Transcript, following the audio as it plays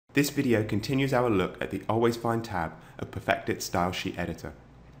This video continues our look at the Always Find tab of PerfectIt Style Sheet Editor.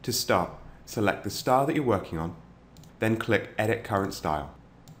 To start, select the style that you're working on, then click Edit Current Style.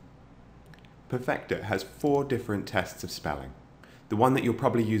 PerfectIt has 4 different tests of spelling. The one that you'll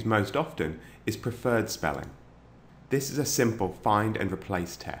probably use most often is preferred spelling. This is a simple find and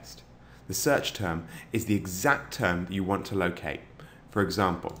replace test. The search term is the exact term that you want to locate. For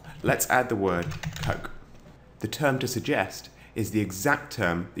example, let's add the word Coke. The term to suggest is the exact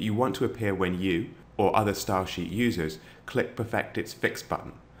term that you want to appear when you, or other style sheet users, click PerfectIt's Fix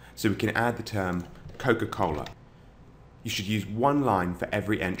button. So we can add the term Coca Cola. You should use one line for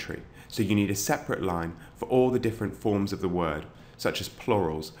every entry, so you need a separate line for all the different forms of the word, such as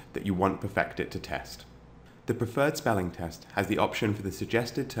plurals, that you want PerfectIt to test. The preferred spelling test has the option for the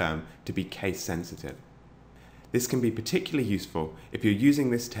suggested term to be case sensitive. This can be particularly useful if you're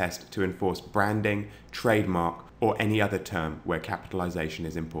using this test to enforce branding, trademark, or any other term where capitalization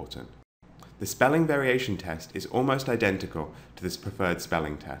is important. The spelling variation test is almost identical to this preferred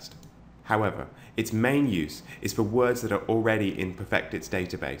spelling test. However, its main use is for words that are already in PerfectIt's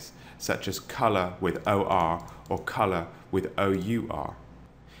database, such as color with OR or color with OUR.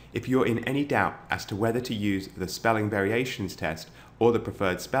 If you're in any doubt as to whether to use the spelling variations test or the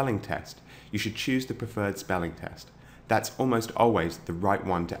preferred spelling test, you should choose the preferred spelling test. That's almost always the right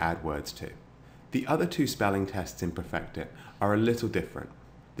one to add words to. The other 2 spelling tests in PerfectIt are a little different.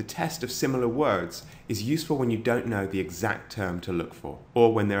 The test of similar words is useful when you don't know the exact term to look for,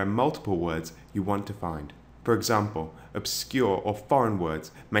 or when there are multiple words you want to find. For example, obscure or foreign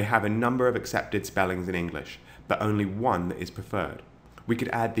words may have a number of accepted spellings in English, but only one that is preferred. We could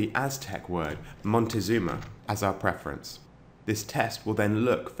add the Aztec word Montezuma as our preference. This test will then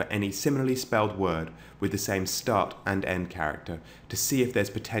look for any similarly spelled word with the same start and end character to see if there's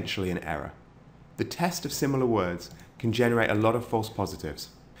potentially an error. The test of similar words can generate a lot of false positives.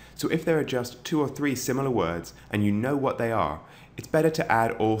 So if there are just 2 or 3 similar words and you know what they are, it's better to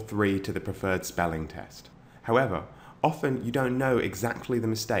add all 3 to the preferred spelling test. However, often you don't know exactly the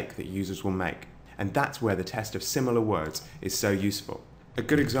mistake that users will make, and that's where the test of similar words is so useful. A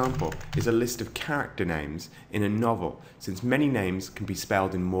good example is a list of character names in a novel, since many names can be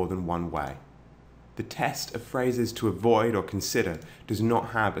spelled in more than one way. The test of phrases to avoid or consider does not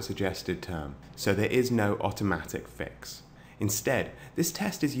have a suggested term, so there is no automatic fix. Instead, this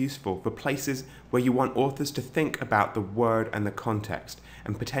test is useful for places where you want authors to think about the word and the context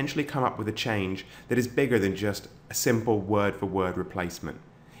and potentially come up with a change that is bigger than just a simple word-for-word replacement.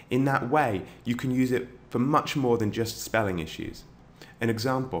 In that way, you can use it for much more than just spelling issues. An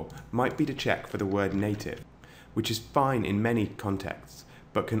example might be to check for the word native, which is fine in many contexts,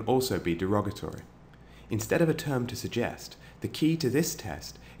 but can also be derogatory. Instead of a term to suggest, the key to this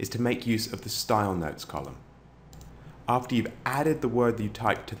test is to make use of the style notes column. After you've added the word that you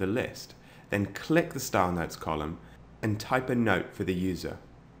typed to the list, then click the style notes column and type a note for the user.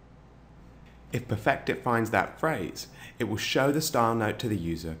 If PerfectIt finds that phrase, it will show the style note to the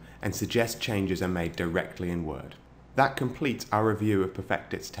user and suggest changes are made directly in Word. That completes our review of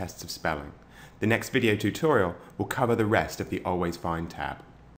PerfectIt's tests of spelling. The next video tutorial will cover the rest of the Always Find tab.